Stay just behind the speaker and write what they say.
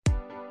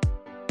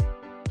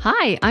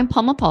Hi, I'm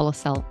Palma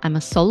Polisel. I'm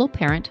a solo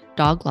parent,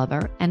 dog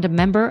lover, and a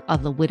member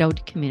of the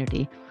widowed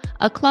community,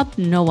 a club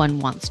no one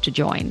wants to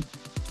join.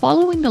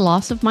 Following the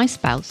loss of my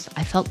spouse,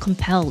 I felt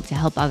compelled to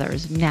help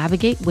others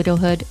navigate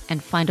widowhood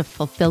and find a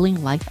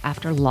fulfilling life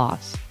after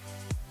loss.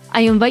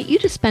 I invite you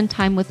to spend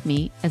time with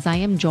me as I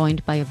am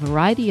joined by a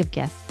variety of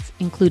guests,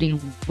 including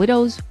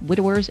widows,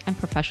 widowers, and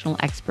professional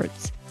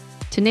experts.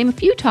 To name a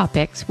few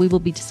topics, we will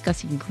be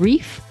discussing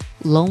grief,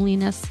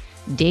 loneliness,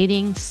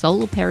 dating,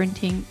 solo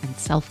parenting, and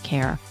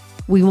self-care.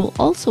 We will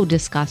also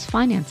discuss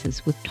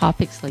finances with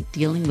topics like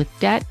dealing with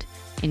debt,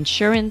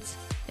 insurance,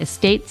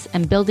 estates,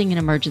 and building an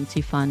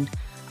emergency fund.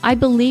 I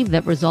believe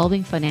that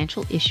resolving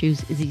financial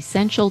issues is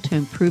essential to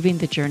improving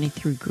the journey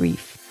through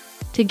grief.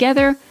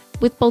 Together,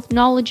 with both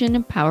knowledge and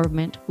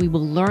empowerment, we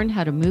will learn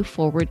how to move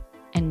forward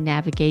and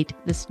navigate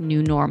this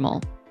new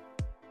normal.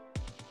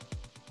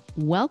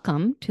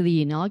 Welcome to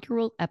the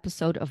inaugural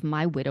episode of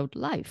My Widowed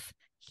Life.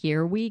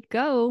 Here we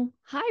go.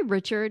 Hi,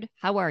 Richard.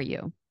 How are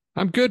you?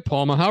 I'm good,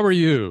 Palma. How are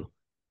you?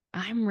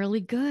 I'm really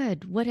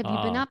good. What have you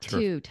been up to?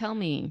 Terrific. Tell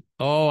me.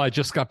 Oh, I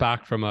just got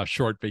back from a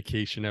short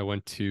vacation. I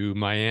went to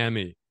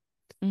Miami,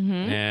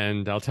 Mm-hmm.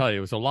 and I'll tell you,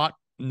 it was a lot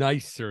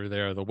nicer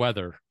there, the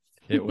weather.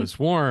 It was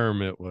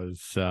warm, it was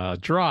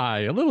dry,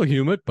 a little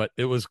humid, but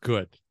it was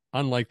good.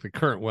 Unlike the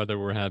current weather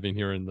we're having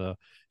here in the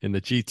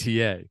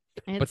GTA.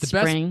 But It's the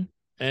best, spring.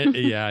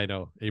 yeah, I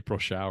know, April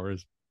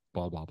showers,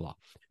 blah blah blah.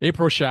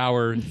 April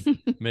showers,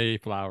 May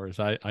flowers.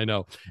 I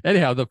know.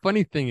 Anyhow, the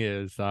funny thing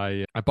is,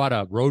 I bought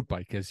a road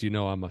bike. As you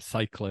know, I'm a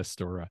cyclist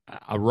or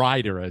a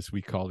rider, as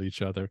we call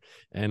each other,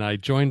 and I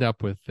joined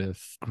up with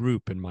this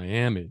group in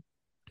Miami.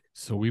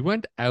 So we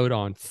went out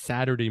on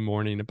Saturday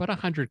morning, about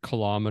 100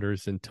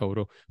 kilometers in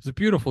total. It was a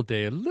beautiful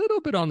day, a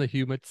little bit on the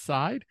humid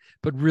side,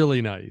 but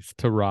really nice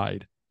to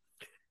ride.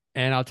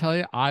 And I'll tell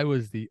you, I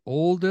was the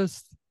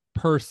oldest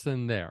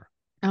person there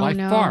Oh, by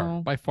far,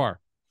 no. by far.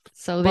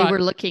 So they But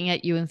were looking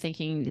at you and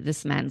thinking,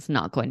 this man's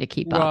not going to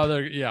keep up.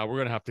 well, yeah, we're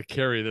gonna have to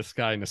carry this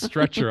guy in a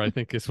stretcher, I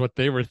think is what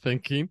they were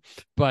thinking.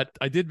 But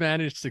I did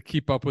manage to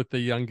keep up with the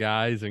young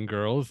guys and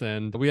girls,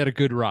 and we had a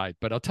good ride.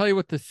 But I'll tell you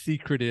what the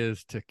secret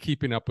is to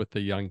keeping up with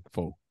the young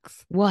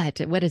folks. What?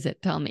 What is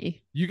it? Tell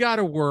me. You got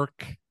to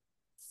work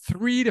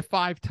 3 to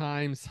 5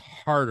 times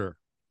harder.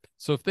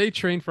 So if they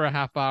train for a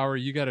half hour,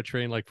 you got to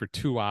train like for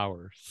 2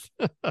 hours.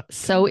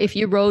 So if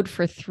you rode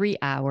for 3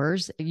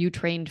 hours, you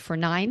trained for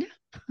 9?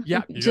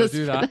 Yeah, you got to Just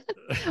do for that.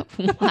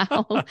 that.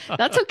 Wow.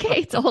 That's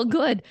okay. It's all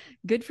good.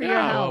 Good for your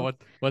Yeah, well, health.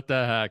 what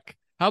the heck?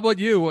 How about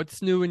you?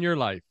 What's new in your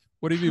life?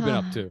 What have you been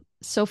up to?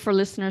 So, for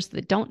listeners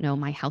that don't know,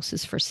 my house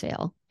is for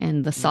sale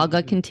and the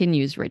saga Mm,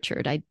 continues,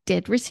 Richard. I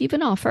did receive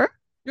an offer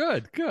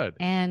good, good.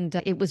 and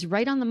it was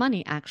right on the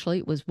money, actually.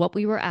 It was what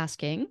we were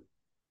asking.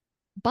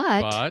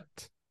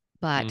 But,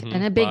 But,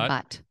 and a big but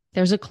but,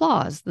 there's a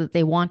clause that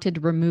they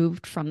wanted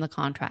removed from the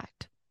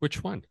contract.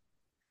 which one?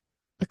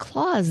 The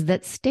clause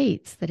that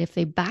states that if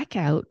they back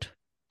out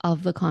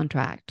of the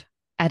contract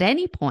at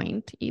any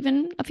point,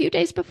 even a few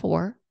days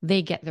before,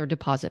 they get their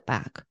deposit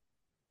back.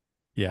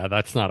 Yeah,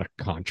 that's not a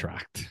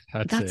contract.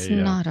 That's That's a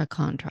not a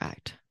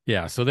contract.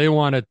 yeah. So they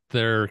wanted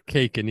their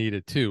cake and eat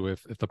it too.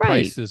 If the Right.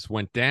 prices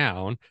went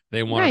down,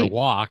 they wanted to Right.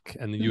 walk,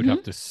 and then you'd Mm-hmm.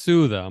 have to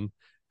sue them.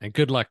 And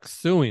good luck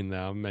suing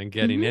them and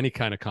getting Mm-hmm. any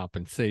kind of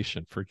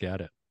compensation.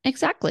 Forget it.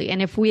 Exactly.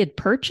 And if we had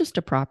purchased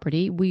a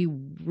property,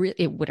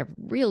 it would have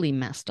really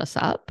messed us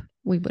up.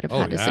 We would have Oh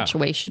had a yeah,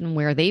 situation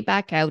where they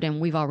back out and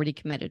we've already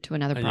committed to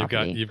another and you've got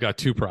property. you've got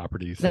two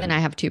properties Then then. I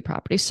have two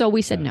properties. So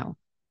we said Yeah, no.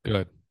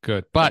 good,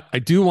 good. But I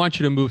do want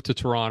you to move to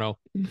Toronto.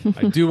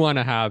 I do want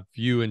to have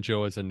you and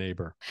Joe as a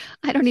neighbor.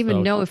 I don't even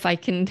So know if I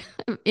can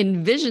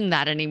envision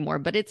that anymore,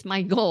 but it's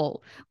my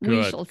goal. We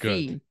good, shall good,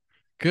 see. We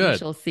good.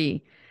 shall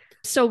see.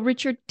 So,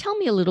 Richard, tell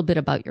me a little bit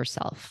about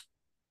yourself.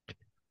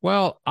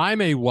 Well,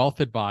 I'm a wealth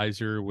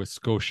advisor with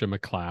Scotia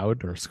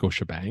McLeod or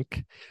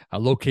Scotiabank,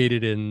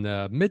 located in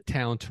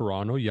Midtown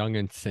Toronto, Yonge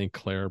and St.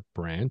 Clair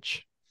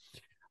branch.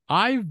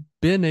 I've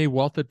been a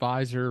wealth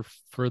advisor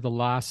for the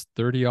last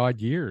 30 odd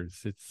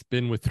years. It's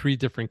been with 3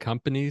 different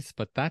companies,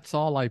 but that's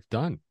all I've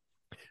done.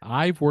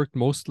 I've worked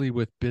mostly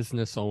with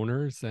business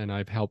owners and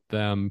I've helped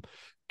them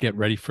get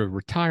ready for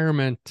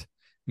retirement,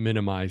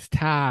 minimize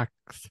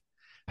tax,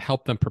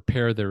 help them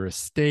prepare their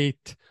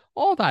estate,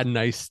 all that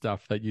nice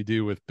stuff that you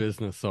do with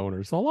business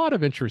owners. A lot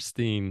of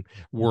interesting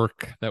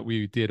work that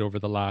we did over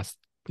the last,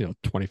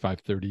 25,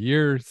 30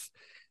 years.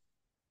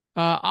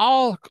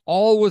 All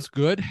was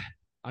good.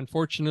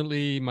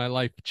 Unfortunately, my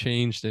life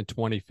changed in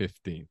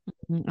 2015.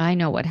 I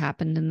know what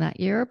happened in that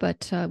year,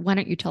 but why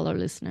don't you tell our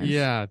listeners?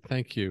 Yeah,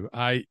 thank you.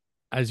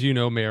 As you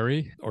know,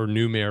 Mary or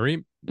knew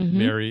Mary, Mm-hmm.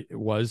 Mary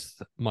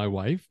was my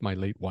wife. My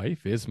late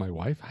wife is my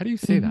wife. How do you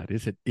say Mm-hmm. that?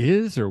 Is it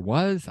is or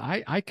was?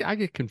 I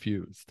get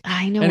confused.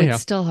 I know it's Anyhow,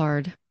 still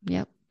hard.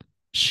 Yep.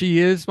 she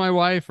is my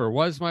wife or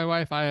was my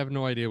wife. I have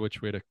no idea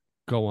which way to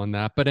go on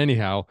that. But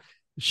anyhow,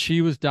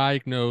 she was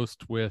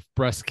diagnosed with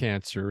breast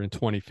cancer in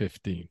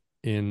 2015.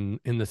 In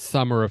the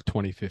summer of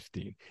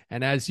 2015.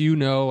 And as you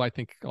know, I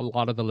think a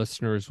lot of the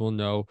listeners will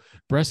know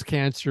breast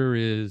cancer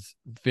is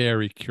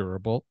very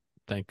curable,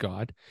 thank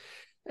God.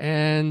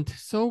 And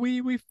so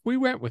we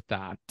went with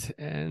that.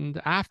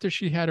 And after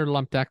she had her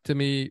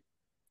lumpectomy,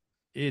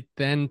 it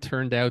then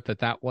turned out that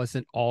that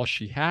wasn't all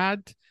she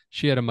had.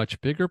 She had a much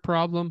bigger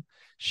problem.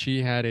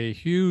 She had a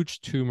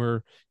huge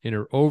tumor in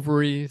her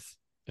ovaries,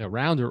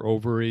 around her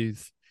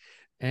ovaries.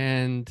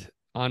 And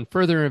on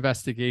further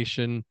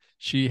investigation,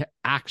 she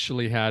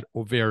actually had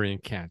ovarian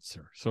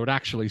cancer. So it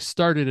actually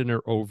started in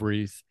her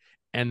ovaries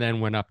and then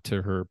went up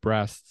to her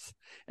breasts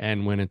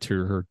and went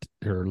into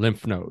her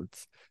lymph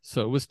nodes.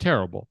 So it was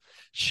terrible.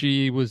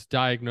 She was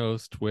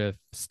diagnosed with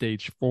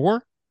stage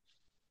 4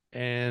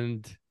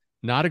 and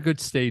not a good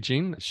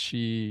staging.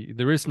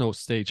 There is no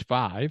stage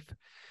 5.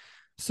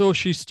 So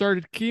she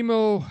started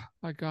chemo.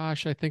 My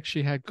gosh, I think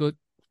she had good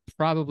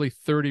probably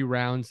 30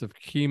 rounds of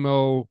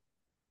chemo,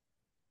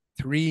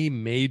 3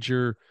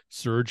 major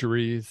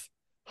surgeries,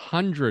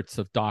 hundreds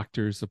of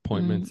doctors'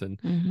 appointments and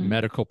Mm-hmm.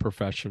 medical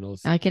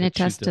professionals I can that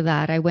she attest did. to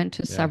that. I went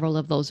to Yeah. several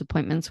of those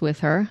appointments with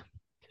her.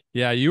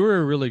 Yeah, you were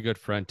a really good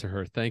friend to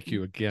her. Thank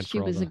you again She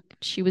for all was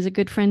the. a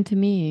good friend to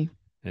me.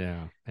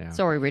 Yeah, yeah.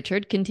 Sorry,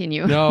 Richard,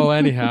 continue. No,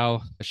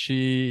 anyhow,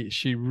 she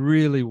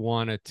really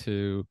wanted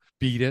to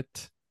beat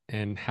it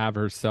and have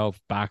herself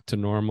back to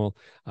normal.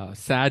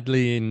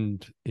 Sadly,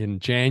 in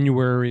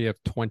January of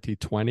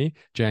 2020,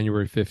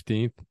 January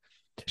 15th,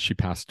 she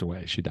passed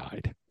away. She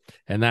died,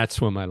 and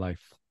that's when my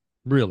life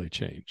really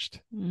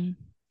changed. Mm.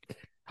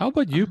 How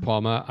about you, Uh,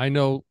 Palma? I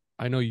know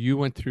you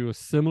went through a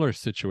similar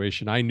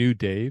situation. I knew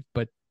Dave,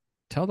 but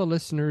tell the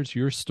listeners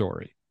your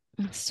story.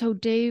 so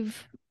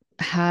Dave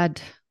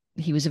had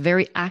he was a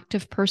very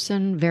active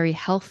person, very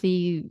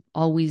healthy,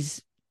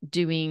 always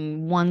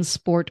doing one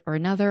sport or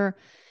another.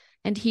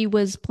 And he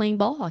was playing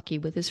ball hockey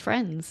with his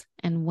friends.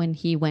 And when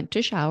he went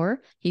to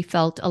shower, he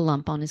felt a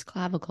lump on his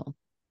clavicle.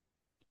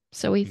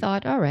 So he Mm,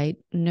 thought, all right,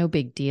 no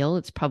big deal.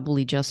 It's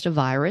probably just a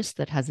virus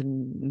that has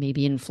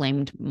maybe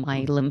inflamed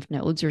my mm, lymph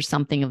nodes or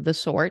something of the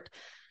sort.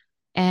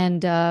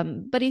 And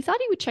but he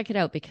thought he would check it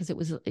out because it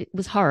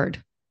was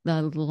hard.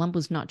 The lump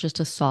was not just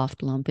a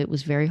soft lump; it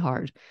was very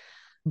hard.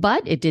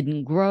 But it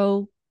didn't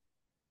grow.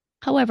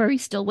 However, he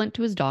still went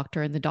to his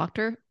doctor, and the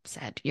doctor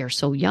said, "You're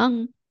so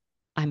young.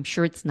 I'm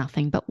sure it's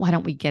nothing, but why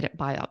don't we get it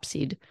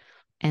biopsied?"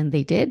 And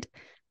they did.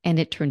 And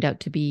it turned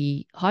out to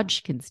be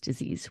Hodgkin's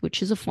disease,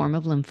 which is a mm. form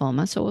of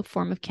lymphoma, so a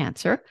form of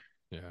cancer.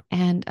 Yeah.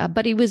 And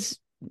but he was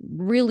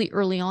really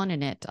early on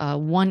in it.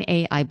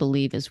 1A, I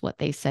believe, is what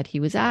they said he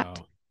was at.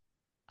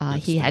 Wow.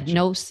 Good He had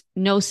staging.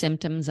 no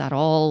symptoms at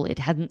all. It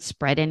hadn't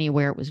spread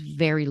anywhere. It was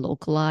very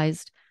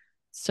localized.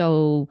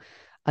 So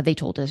they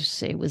told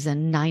us it was a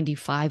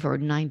 95 or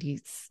 90,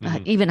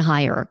 Mm, even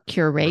higher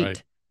cure right.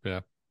 rate.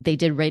 Yeah. They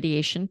did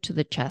radiation to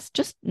the chest,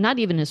 just not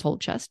even his whole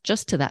chest,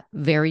 just to that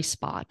very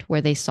spot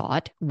where they saw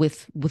it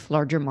with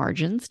larger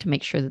margins to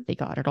make sure that they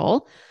got it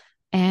all.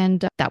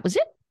 And that was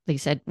it. They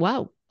said,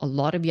 "Wow, a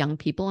lot of young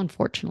people,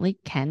 unfortunately,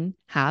 can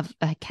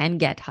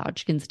get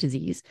Hodgkin's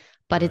disease,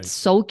 but it's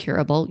Right. so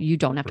curable. You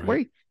don't have to Right.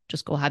 worry.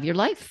 Just go have your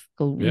life.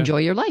 Go Yeah. enjoy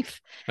your life."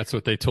 That's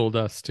what they told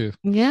us too.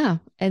 Yeah,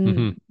 and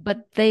Hmm.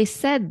 but they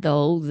said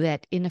though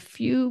that in a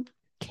few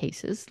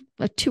cases,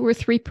 a 2 or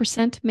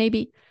 3%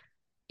 maybe,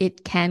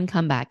 it can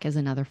come back as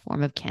another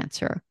form of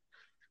cancer.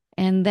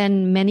 And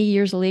then many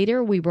years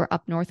later, we were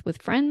up north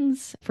with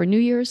friends for New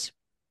Year's,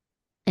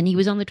 and he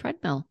was on the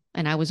treadmill,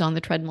 and I was on the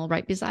treadmill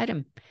right beside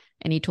him.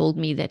 And he told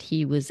me that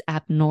he was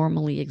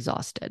abnormally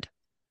exhausted.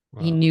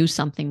 He Wow. knew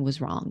something was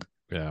wrong.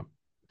 Yeah.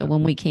 So Yeah.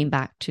 when we came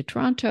back to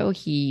Toronto,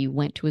 he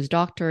went to his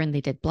doctor and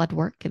they did blood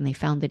work and they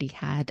found that he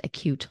had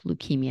acute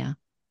leukemia.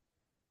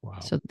 Wow.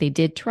 So they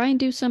did try and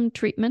do some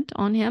treatment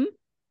on him,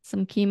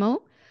 some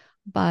chemo,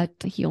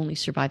 but he only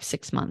survived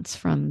 6 months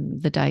from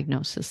the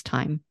diagnosis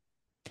time.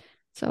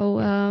 So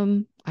Yeah.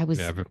 I was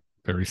Yeah.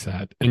 Very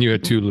sad. And you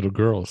had 2 little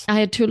girls. I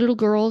had two little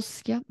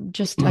girls. Yeah,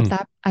 just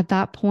at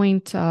that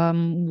point,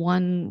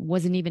 one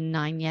wasn't even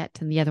 9 yet,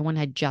 and the other one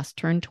had just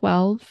turned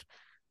 12.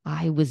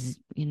 I was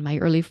in my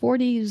early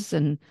 40s,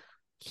 and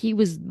he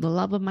was the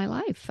love of my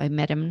life. I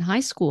met him in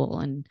high school,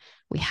 and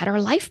we had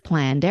our life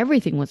planned.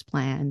 Everything was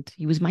planned.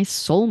 He was my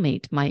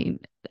soulmate.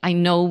 I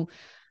know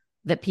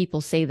that people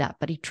say that,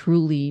 but he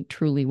truly,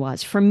 truly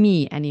was for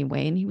me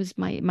anyway. And he was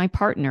my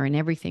partner in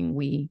everything.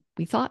 We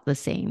thought the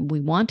same. We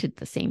wanted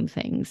the same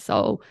things.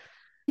 So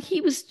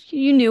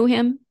you knew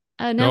him,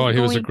 an Oh,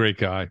 he was a outgoing, great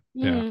guy.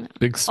 Yeah. mm,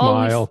 Big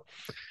always smile.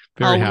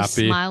 Very always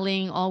happy.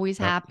 smiling, always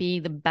Yep. happy,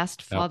 the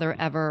best Yep. father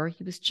ever.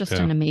 He was just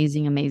Yeah. an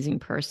amazing, amazing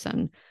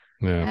person.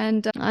 Yeah.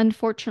 And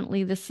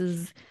unfortunately, this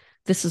is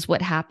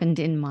what happened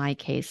in my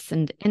case.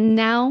 And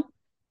now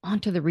on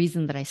to the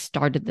reason that I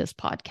started this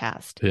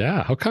podcast.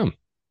 Yeah. How come?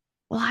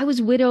 Well, I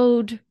was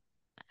widowed.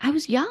 I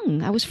was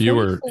young. I was You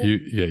 44.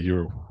 yeah, you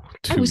were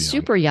I too was young.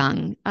 super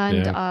young, and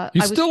Yeah.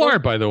 You I was still are,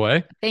 40. by the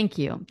way. Thank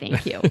you,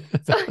 thank you.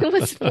 So I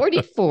was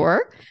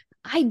 44.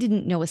 I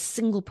didn't know a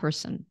single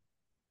person.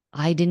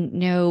 I didn't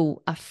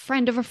know a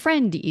friend of a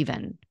friend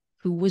even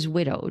who was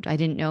widowed. I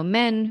didn't know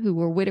men who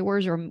were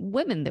widowers or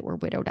women that were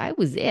widowed. I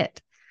was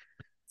it.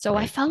 So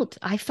I Right. felt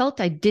I felt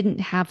I didn't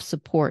have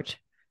support,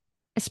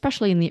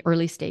 especially in the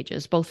early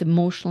stages, both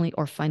emotionally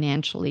or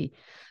financially.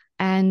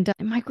 And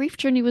my grief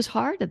journey was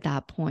hard at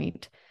that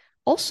point.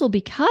 Also,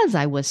 because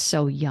I was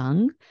so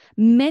young,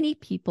 many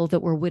people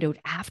that were widowed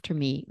after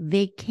me,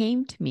 they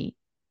came to me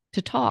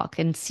to talk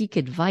and seek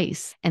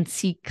advice and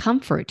seek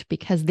comfort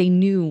because they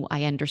knew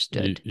I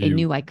understood. They You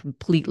knew I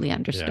completely yeah,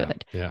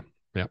 understood. yeah,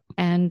 yeah.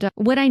 And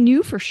what I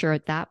knew for sure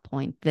at that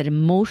point that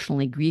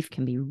emotionally grief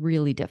can be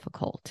really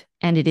difficult,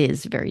 and it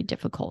is very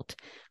difficult.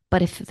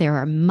 But if there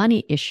are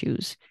money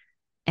issues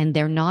and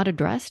they're not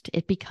addressed,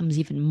 it becomes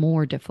even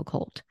more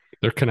difficult.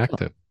 They're So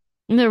connected.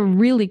 they're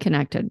really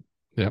connected.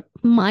 Yep.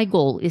 My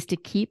goal is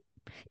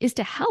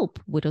to help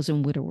widows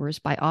and widowers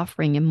by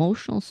offering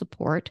emotional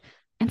support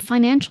and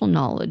financial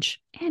knowledge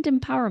and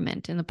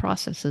empowerment in the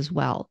process as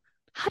well.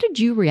 How did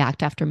you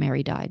react after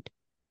Mary died?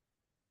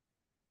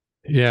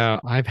 Yeah,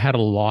 I've had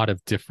a lot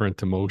of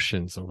different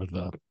emotions over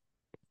the,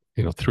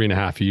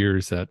 3.5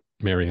 years that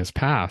Mary has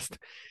passed.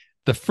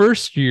 The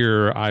first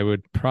year I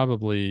would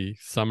probably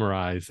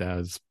summarize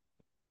as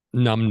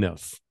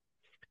numbness,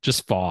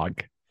 just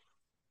fog.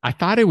 I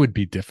thought it would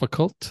be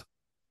difficult,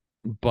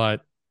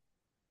 but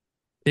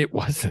it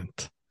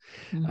wasn't,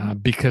 Mm-hmm.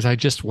 because I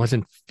just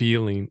wasn't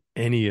feeling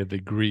any of the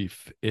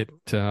grief. It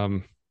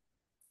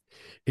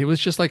was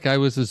just like I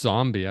was a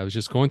zombie. I was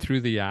just going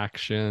through the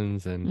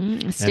actions, and A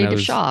and I state of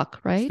was shock,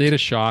 state right? of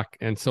shock,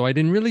 and so I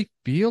didn't really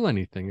feel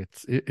anything.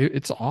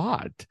 It's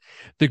odd.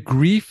 The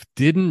grief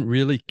didn't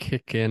really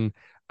kick in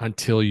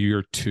until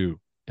year two,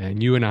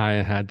 and you and I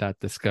had that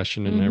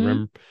discussion, and I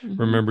Mm-hmm. Mm-hmm.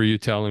 remember you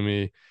telling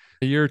me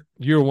year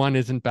one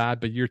isn't bad,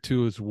 but year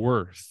two is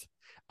worse.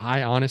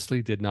 I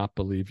honestly did not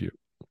believe you,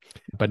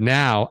 but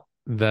now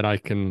that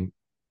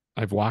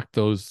I've walked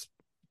those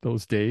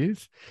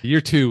days.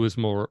 Year two was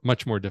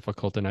much more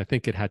difficult, and I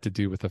think it had to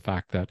do with the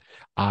fact that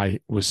I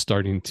was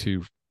starting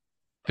to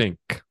think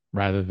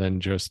rather than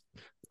just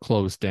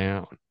close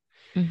down.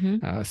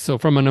 Mm-hmm. So,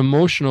 from an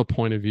emotional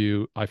point of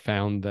view, I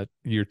found that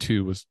year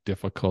two was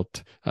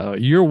difficult.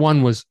 Year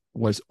one was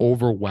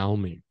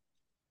overwhelming.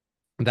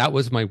 That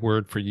was my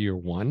word for year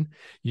one.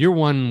 Year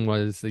one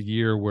was the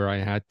year where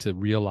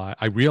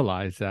I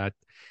realized that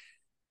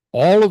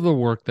all of the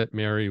work that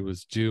Mary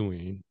was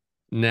doing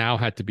now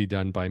had to be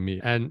done by me.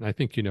 And I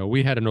think,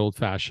 we had an old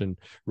fashioned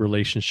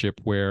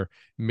relationship where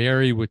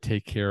Mary would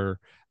take care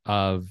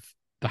of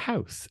the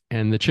house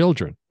and the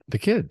children, the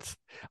kids.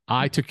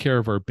 I took care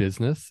of our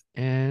business,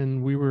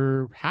 and we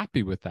were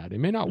happy with that. It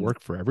may not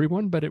work for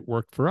everyone, but it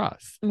worked for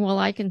us. Well,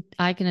 I can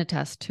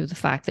attest to the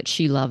fact that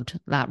she loved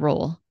that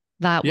role.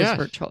 That was Yeah,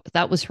 her choice.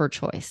 That was her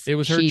choice. it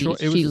was her She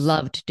choice. she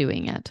loved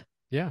doing it.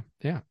 Yeah,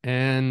 yeah.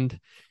 And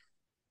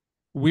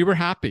we were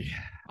happy.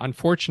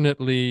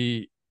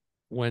 Unfortunately,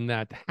 when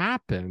that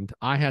happened,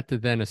 I had to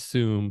then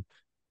assume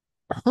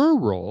her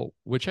role,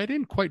 which I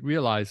didn't quite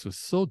realize was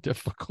so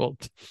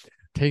difficult,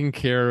 taking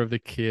care of the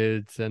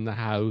kids and the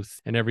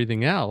house and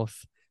everything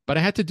else. But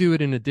I had to do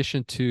it in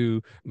addition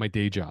to my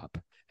day job.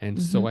 And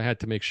Mm-hmm. so I had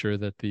to make sure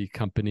that the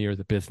company or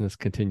the business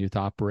continued to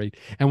operate.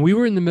 And we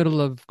were in the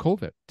middle of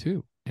COVID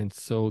too. And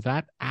so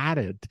that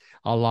added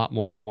a lot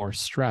more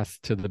stress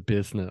to the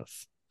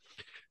business.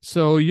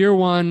 So year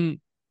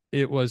one,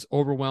 it was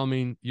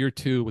overwhelming. Year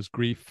two was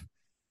grief.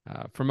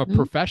 From a Mm-hmm.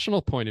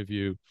 professional point of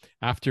view,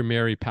 after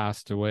Mary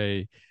passed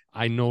away,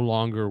 I no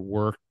longer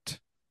worked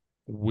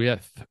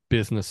with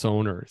business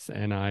owners,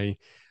 and I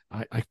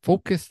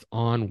focused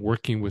on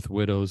working with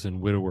widows and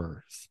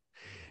widowers.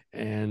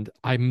 And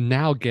I'm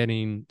now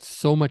getting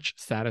so much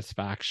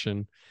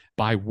satisfaction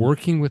by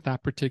working with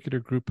that particular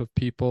group of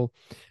people.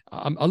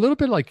 A little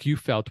bit like you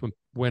felt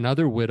when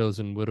other widows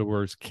and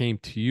widowers came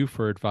to you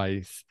for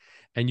advice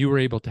and you were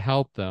able to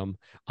help them.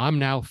 I'm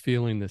now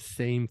feeling the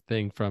same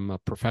thing from a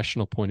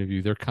professional point of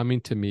view. They're coming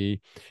to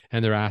me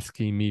and they're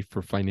asking me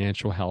for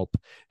financial help.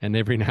 And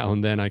every now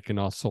and then I can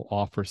also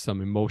offer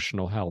some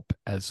emotional help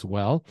as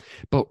well.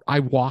 But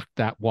I walked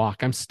that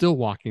walk. I'm still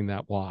walking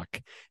that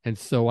walk. And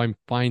so I'm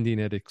finding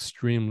it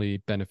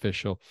extremely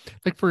beneficial.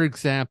 Like, for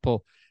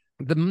example,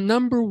 the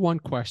number one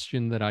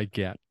question that I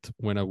get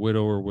when a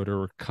widow or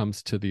widower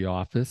comes to the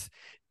office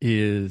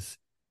is,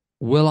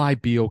 will I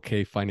be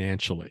okay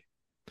financially?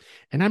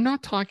 And I'm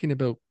not talking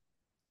about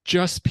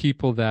just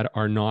people that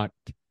are not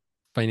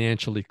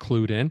financially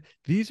clued in.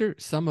 These are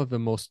some of the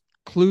most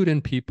clued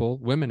in people,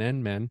 women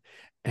and men.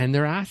 And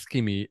they're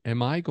asking me,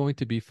 am I going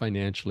to be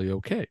financially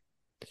okay?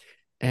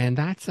 And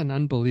that's an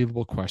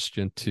unbelievable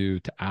question to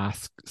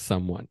ask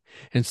someone.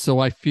 And so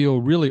I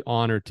feel really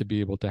honored to be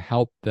able to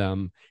help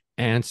them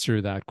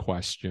answer that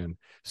question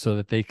so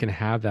that they can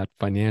have that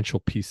financial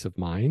peace of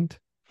mind.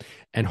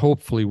 And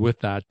hopefully with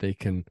that they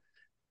can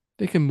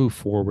move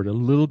forward a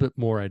little bit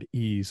more at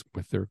ease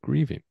with their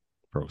grieving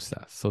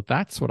process. So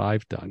that's what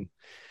I've done.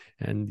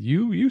 And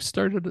you're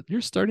starting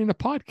a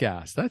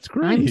podcast. That's I'm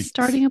great.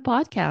 starting a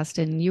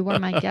podcast, and you are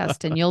my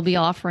guest, and you'll be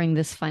offering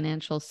this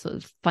financial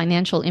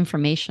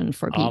information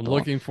for I'm people.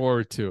 looking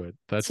forward to it.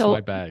 That's my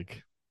So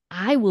bag.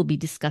 I will be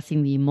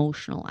discussing the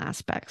emotional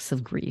aspects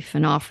of grief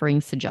and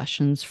offering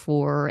suggestions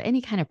for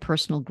any kind of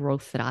personal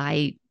growth that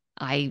I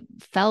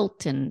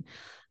felt and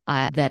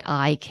that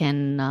I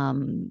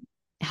can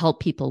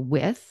help people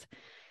with.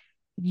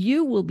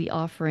 you will be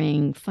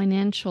offering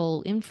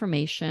financial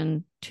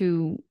information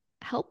to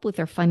help with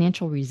their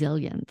financial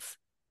resilience.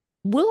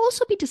 We'll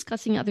also be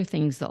discussing other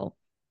things, though.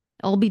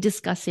 I'll be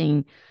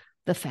discussing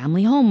the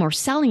family home or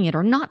selling it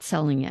or not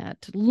selling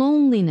it,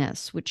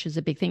 loneliness, which is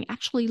a big thing.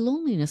 Actually,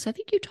 loneliness. I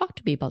think you talked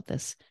to me about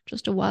this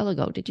just a while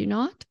ago. Did you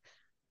not?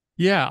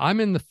 Yeah, I'm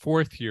in the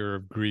fourth year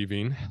of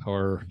grieving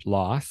or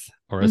loss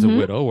or as a Mm-hmm.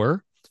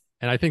 widower.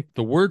 And I think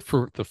the word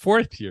for the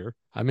fourth year,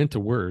 I'm into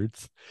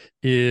words,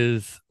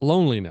 is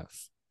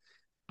loneliness.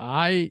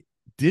 I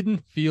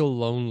didn't feel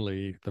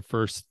lonely the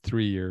first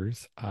 3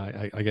 years.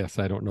 I guess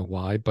I don't know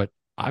why, but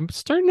I'm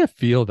starting to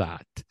feel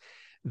that.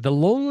 The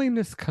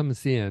loneliness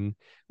comes in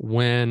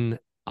when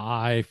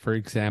I, for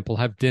example,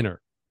 have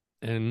dinner.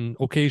 And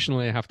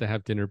occasionally I have to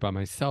have dinner by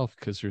myself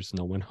because there's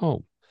no one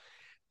home.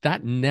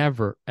 That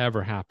never,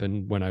 ever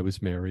happened when I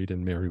was married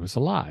and Mary was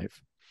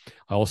alive.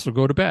 I also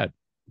go to bed.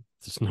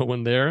 There's no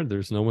one there.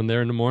 There's no one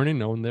there in the morning,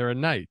 no one there at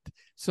night.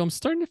 So I'm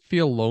starting to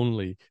feel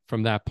lonely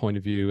from that point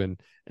of view.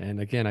 And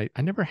again,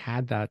 I never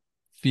had that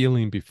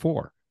feeling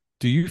before.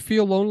 Do you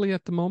feel lonely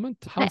at the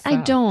moment? How's I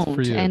that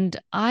for don't. you? And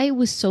I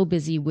was so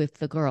busy with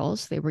the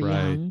girls. They were Right.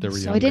 young. They were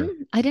So younger.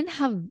 I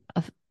didn't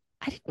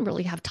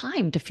really have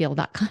time to feel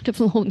that kind of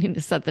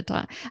loneliness at the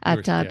time,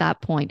 at Yeah.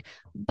 that point.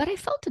 But I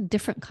felt a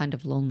different kind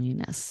of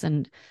loneliness.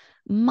 And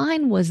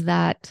mine was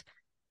that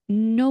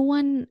no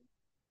one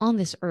on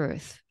this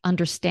earth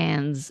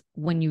understands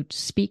when you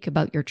speak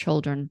about your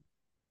children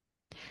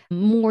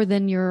more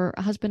than your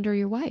husband or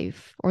your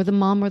wife or the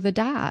mom or the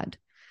dad.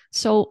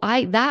 So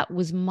that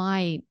was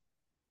my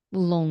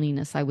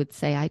loneliness, I would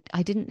say.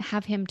 I didn't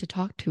have him to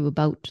talk to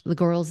about the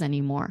girls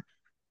anymore.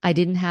 I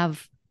didn't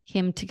have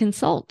him to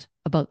consult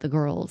about the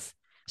girls.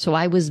 So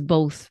I was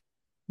both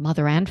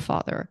mother and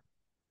father.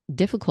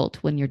 Difficult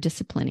when you're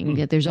disciplining.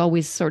 Hmm. There's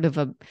always sort of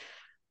a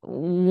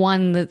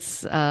one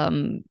that's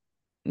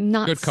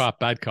not Good cop,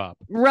 bad cop.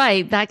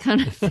 right, that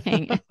kind of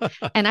thing.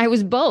 And I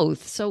was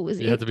both. So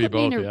You had it to be put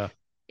me in both. a, Yeah.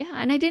 yeah,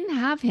 and I didn't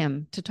have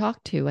him to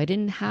talk to. I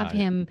didn't have I,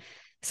 him.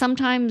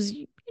 Sometimes,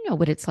 you know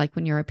what it's like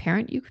when you're a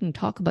parent, you can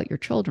talk about your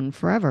children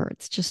forever.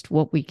 It's just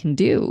what we can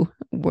do,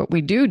 what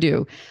we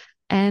do.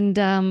 And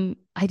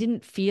I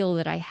didn't feel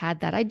that I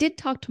had that. I did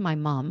talk to my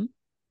mom,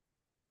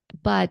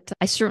 but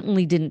I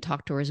certainly didn't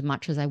talk to her as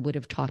much as I would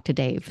have talked to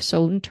Dave.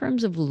 So, in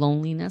terms of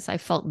loneliness, I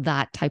felt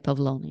that type of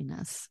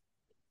loneliness.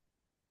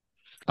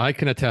 I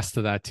can attest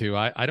to that too.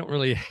 I don't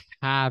really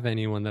have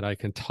anyone that I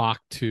can talk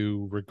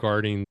to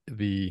regarding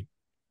the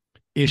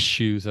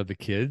issues of the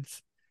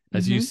kids.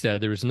 As you Mm-hmm.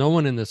 said, there is no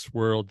one in this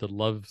world that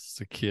loves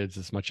the kids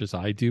as much as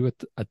I do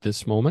at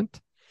this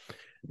moment.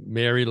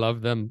 Mary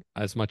loved them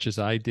as much as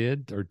I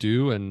did or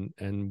do,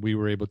 and we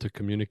were able to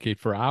communicate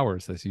for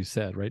hours, as you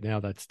said. Right now,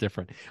 that's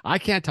different. I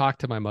can't talk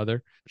to my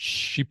mother.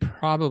 She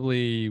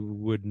probably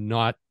would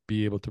not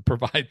be able to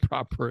provide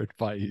proper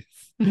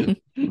advice.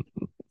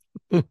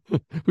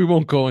 We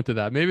won't go into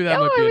that. Maybe Oh, that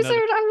might be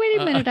another.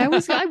 wait a minute.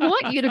 I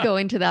want Uh, you to go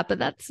into that, but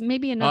that's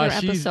maybe another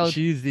episode.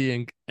 she's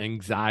the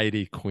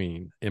anxiety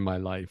queen in my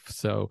life,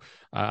 so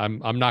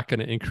I'm not going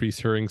to increase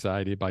her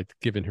anxiety by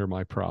giving her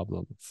my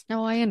problems.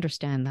 No, I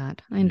understand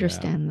that. I Yeah,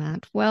 understand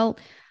that. Well,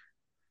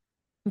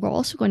 we're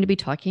also going to be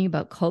talking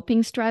about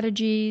coping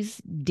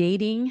strategies,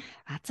 dating.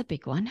 That's a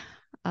big one.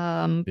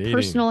 dating.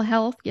 Personal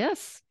health.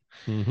 Yes.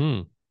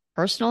 Mm-hmm.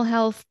 Personal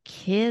health,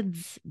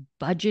 kids,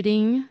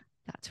 budgeting.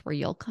 That's where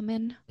you'll come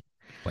in.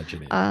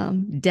 Budgeting.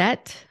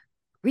 Debt,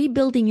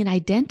 rebuilding an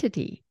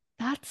identity.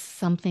 That's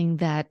something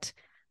that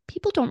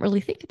people don't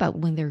really think about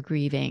when they're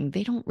grieving.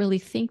 They don't really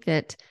think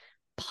that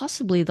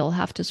possibly they'll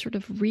have to sort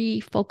of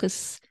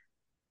refocus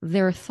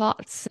their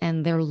thoughts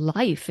and their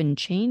life and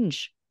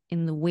change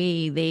in the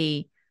way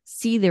they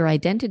see their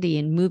identity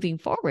and moving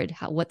forward,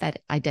 what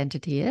that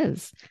identity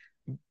is.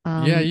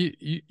 Yeah, Um,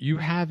 you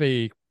have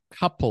a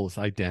couple's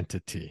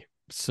identity.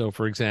 So,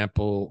 for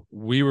example,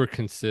 we were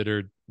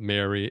considered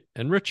Mary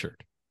and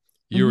Richard.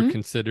 You were mhm,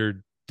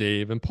 considered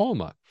Dave and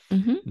Palma.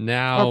 mhm.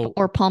 Now,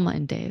 Or Palma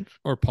and Dave.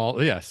 or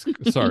Paul, yes,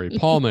 sorry,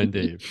 Palma and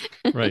Dave,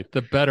 right?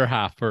 The better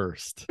half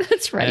first.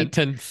 That's And right.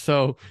 and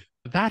so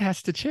that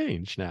has to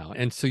change now.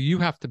 And so you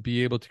have to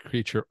be able to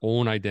create your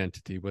own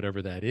identity,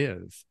 whatever that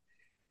is.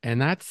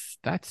 And that's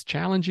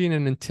challenging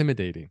and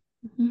intimidating.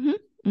 Hmm.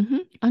 Hmm.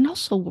 And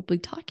also, we'll be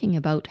talking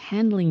about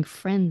handling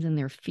friends and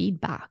their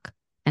feedback.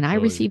 And I Oh,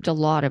 received a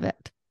lot of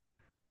it.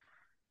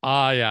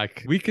 yeah,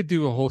 we could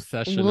do a whole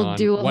session We'll on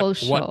do a what whole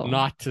what show.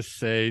 not to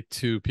say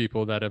to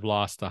people that have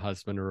lost a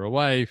husband or a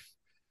wife.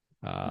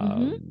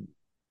 Hmm. Um,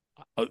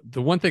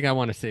 the one thing I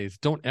want to say is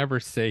don't ever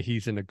say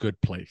he's in a good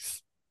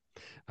place,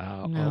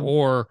 No.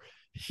 or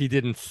he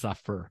didn't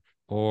suffer,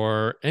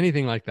 or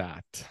anything like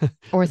that,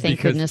 Or thank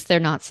because goodness they're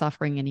not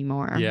suffering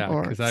anymore, yeah,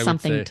 or because I would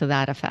something say to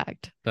that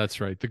effect.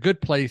 that's right. The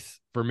good place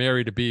for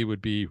Mary to be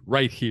would be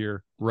right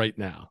here, right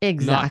now,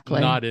 not Exactly.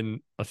 not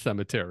in a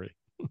cemetery.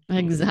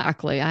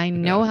 Exactly. I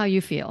know Yeah, how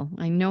you feel.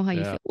 I know how you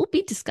yeah, feel. We'll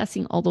be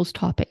discussing all those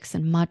topics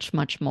and much,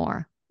 much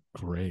more.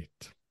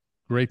 great,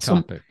 great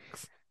So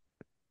topics.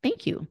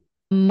 thank you.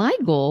 My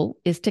goal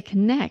is to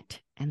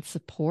connect and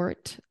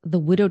support the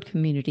widowed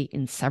community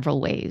in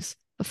several ways.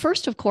 The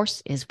first, of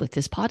course, is with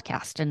this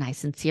podcast, and I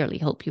sincerely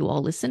hope you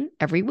all listen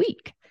every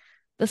week.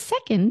 The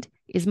second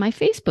is my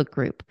Facebook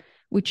group,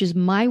 which is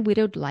My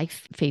Widowed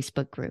Life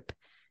Facebook group.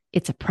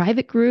 It's a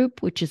private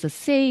group, which is a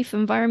safe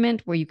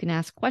environment where you can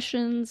ask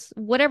questions,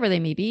 whatever they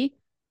may be,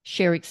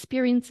 share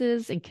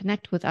experiences, and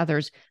connect with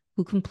others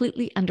who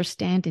completely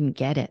understand and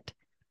get it.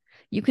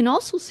 You can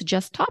also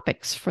suggest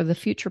topics for the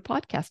future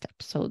podcast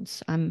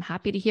episodes. I'm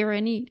happy to hear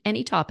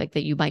any topic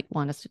that you might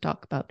want us to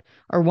talk about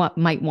or what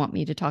might want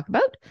me to talk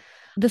about.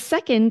 The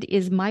second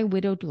is My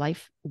Widowed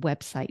Life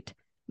website.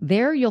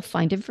 There you'll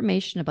find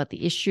information about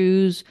the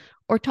issues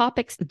or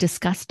topics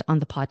discussed on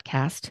the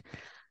podcast,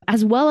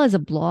 as well as a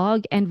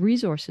blog and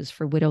resources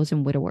for widows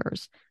and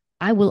widowers.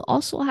 I will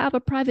also have a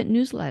private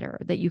newsletter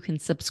that you can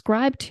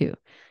subscribe to.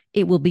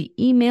 It will be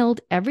emailed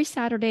every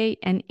Saturday,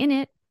 and in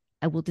it,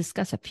 I will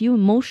discuss a few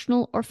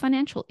emotional or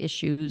financial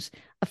issues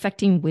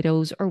affecting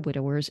widows or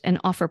widowers and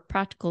offer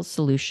practical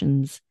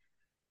solutions.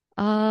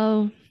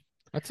 Uh,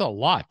 That's a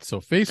lot.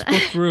 So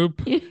Facebook group,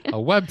 a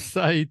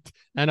website,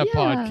 and a yeah.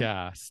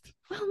 podcast.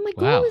 Well, my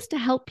goal Wow. is to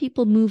help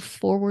people move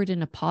forward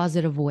in a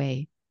positive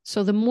way.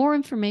 So the more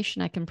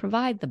information I can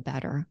provide, the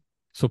better.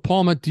 So,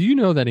 Palma, do you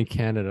know that in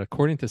Canada,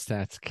 according to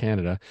Stats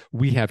Canada,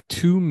 we have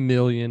 2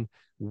 million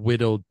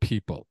widowed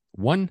people?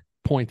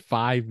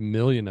 1.5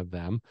 million of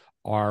them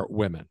are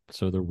women.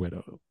 So they're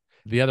widowed.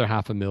 The other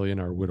 500,000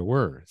 are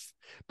widowers.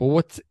 But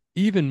what's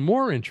even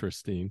more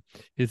interesting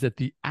is that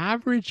the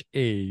average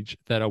age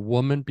that a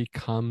woman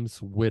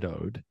becomes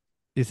widowed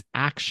is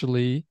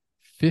actually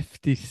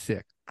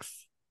 56.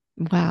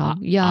 Wow,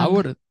 I young.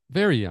 would have,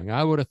 very young,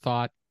 I would have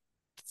thought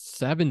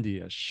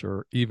 70ish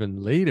or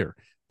even later.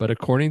 But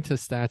according to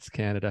Stats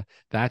Canada,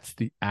 that's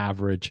the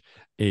average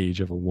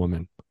age of a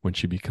woman when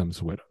she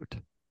becomes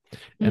widowed.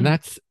 And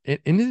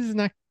Mm. isn't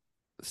that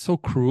so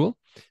cruel?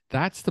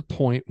 That's the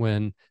point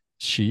when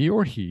she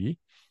or he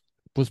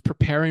was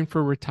preparing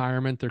for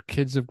retirement. Their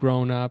kids have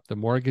grown up, the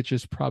mortgage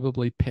is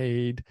probably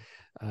paid,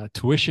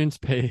 tuition's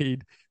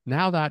paid.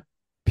 Now that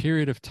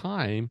period of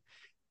time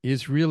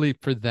is really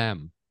for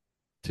them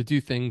to do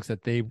things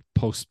that they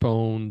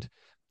postponed,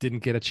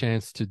 didn't get a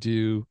chance to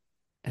do,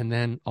 and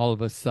then all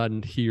of a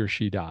sudden he or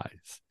she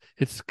dies.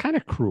 It's kind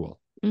of cruel.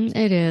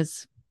 It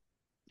is.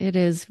 It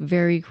is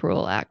very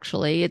cruel,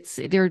 actually.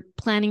 They're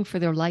planning for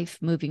their life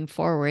moving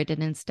forward,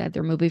 and instead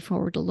they're moving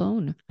forward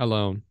alone.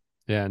 Alone.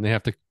 Yeah, and they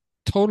have to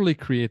totally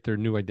create their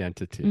new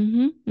identity.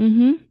 Mm-hmm.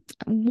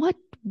 Mm-hmm.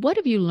 What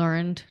have you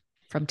learned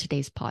from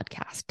today's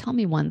podcast? Tell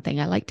me one thing.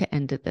 I like to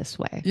end it this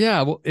way.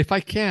 Yeah, well, if I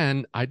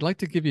can, I'd like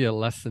to give you a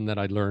lesson that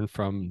I learned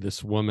from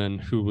this woman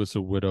who was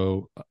a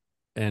widow.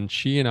 And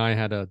she and I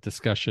had a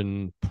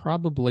discussion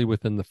probably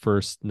within the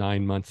first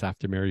 9 months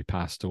after Mary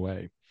passed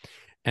away.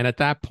 And at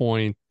that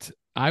point,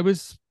 I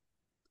was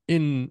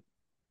in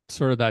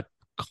sort of that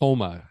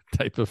coma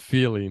type of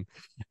feeling.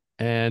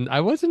 And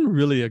I wasn't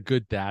really a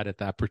good dad at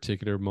that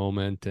particular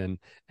moment. And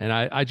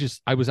I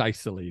was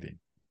isolating.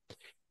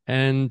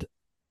 And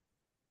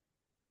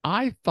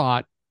I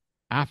thought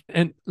after,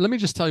 and let me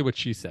just tell you what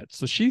she said.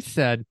 So she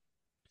said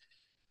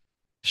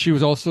she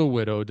was also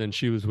widowed, and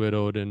she was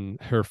widowed in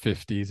her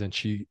 50s, and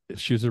she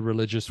was a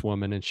religious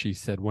woman, and she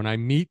said, when I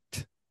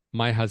meet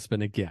my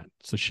husband again,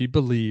 so she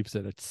believes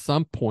that at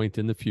some point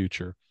in the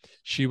future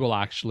she will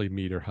actually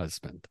meet her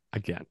husband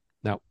again.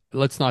 Now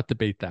let's not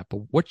debate that,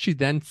 but what she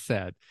then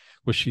said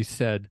was, she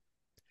said,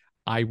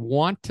 I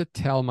want to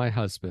tell my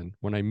husband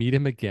when I meet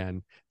him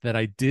again that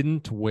I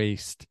didn't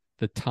waste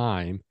the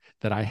time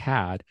that I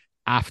had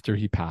after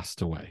he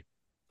passed away.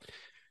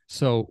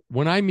 So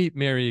when I meet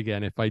Mary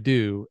again, if I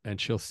do, and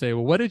she'll say,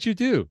 well, what did you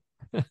do?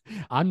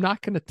 I'm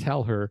not going to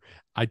tell her.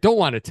 I don't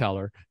want to tell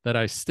her that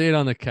I stayed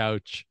on the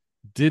couch,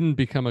 didn't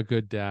become a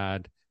good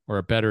dad or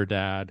a better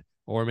dad,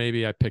 or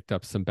maybe I picked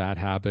up some bad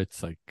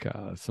habits, like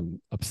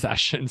some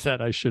obsessions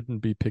that I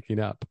shouldn't be picking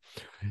up.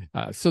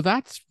 So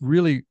that's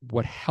really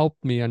what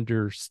helped me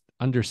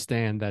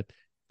understand that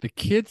the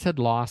kids had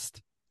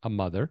lost a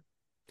mother,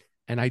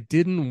 and I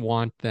didn't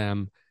want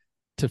them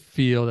to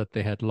feel that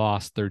they had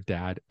lost their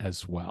dad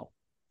as well.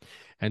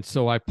 And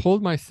so I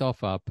pulled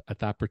myself up at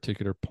that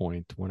particular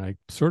point when I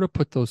sort of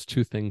put those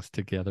two things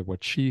together,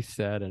 what she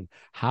said and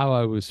how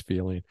I was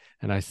feeling.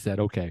 And I said,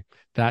 okay,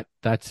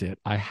 that's it.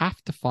 I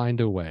have to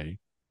find a way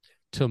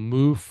to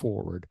move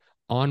forward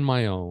on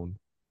my own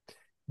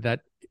that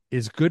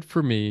is good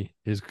for me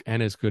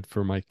and is good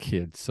for my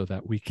kids, so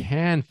that we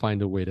can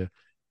find a way to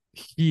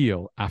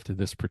heal after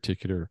this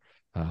particular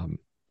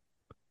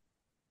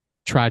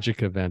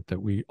tragic event that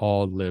we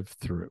all lived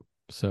through.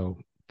 So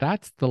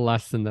that's the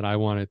lesson that I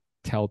want to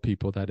tell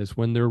people, that is,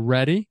 when they're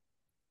ready,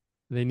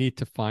 they need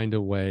to find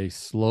a way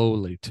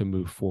slowly to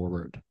move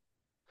forward.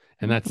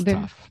 And that's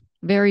Very, tough.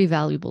 very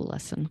valuable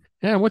lesson.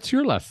 Yeah. What's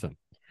your lesson?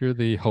 You're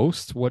the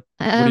host. What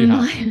do you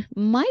have?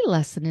 My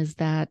lesson is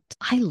that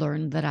I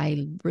learned that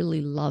I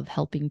really love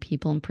helping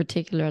people. In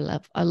particular,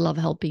 I love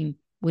helping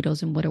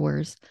widows and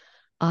widowers.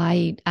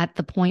 At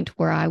the point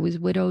where I was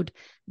widowed,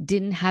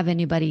 didn't have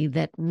anybody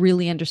that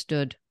really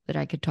understood that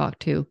I could talk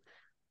to.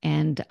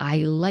 And I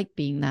like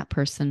being that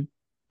person.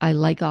 I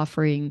like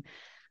offering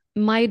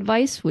my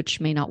advice,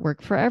 which may not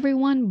work for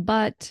everyone,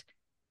 but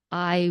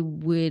I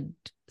would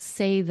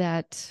say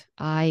that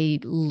I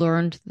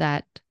learned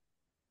that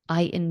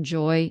I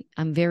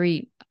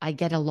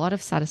get a lot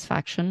of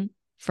satisfaction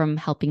from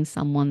helping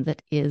someone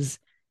that is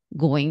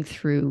going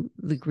through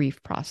the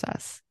grief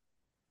process.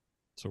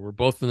 So we're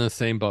both in the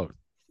same boat.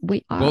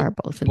 We Both are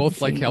both in the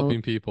both like same boat.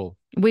 helping people.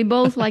 We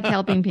both like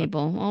helping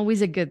people.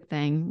 Always a good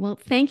thing. Well,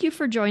 thank you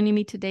for joining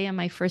me today on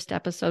my first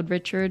episode,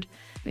 Richard.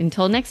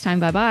 Until next time,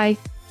 bye bye.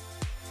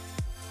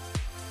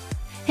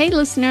 Hey,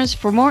 listeners,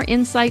 for more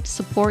insight,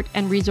 support,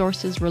 and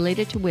resources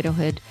related to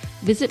widowhood,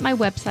 visit my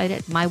website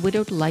at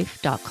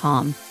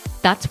mywidowedlife.com.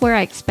 That's where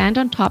I expand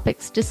on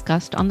topics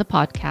discussed on the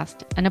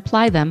podcast and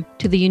apply them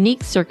to the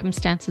unique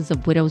circumstances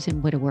of widows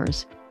and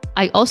widowers.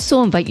 I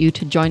also invite you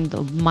to join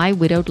the My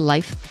Widowed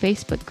Life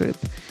Facebook group,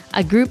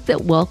 a group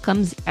that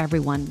welcomes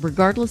everyone,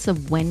 regardless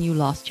of when you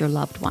lost your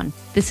loved one.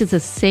 This is a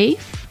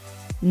safe,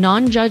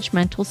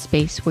 non-judgmental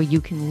space where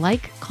you can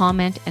like,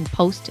 comment, and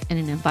post in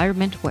an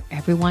environment where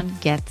everyone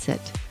gets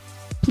it.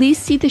 Please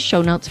see the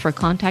show notes for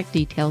contact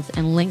details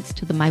and links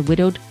to the My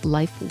Widowed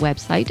Life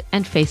website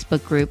and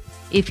Facebook group.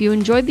 If you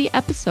enjoyed the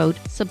episode,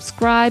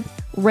 subscribe,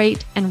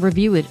 rate, and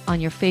review it on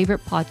your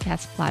favorite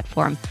podcast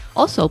platform.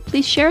 Also,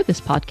 please share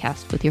this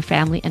podcast with your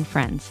family and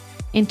friends.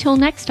 Until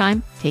next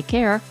time, take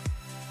care.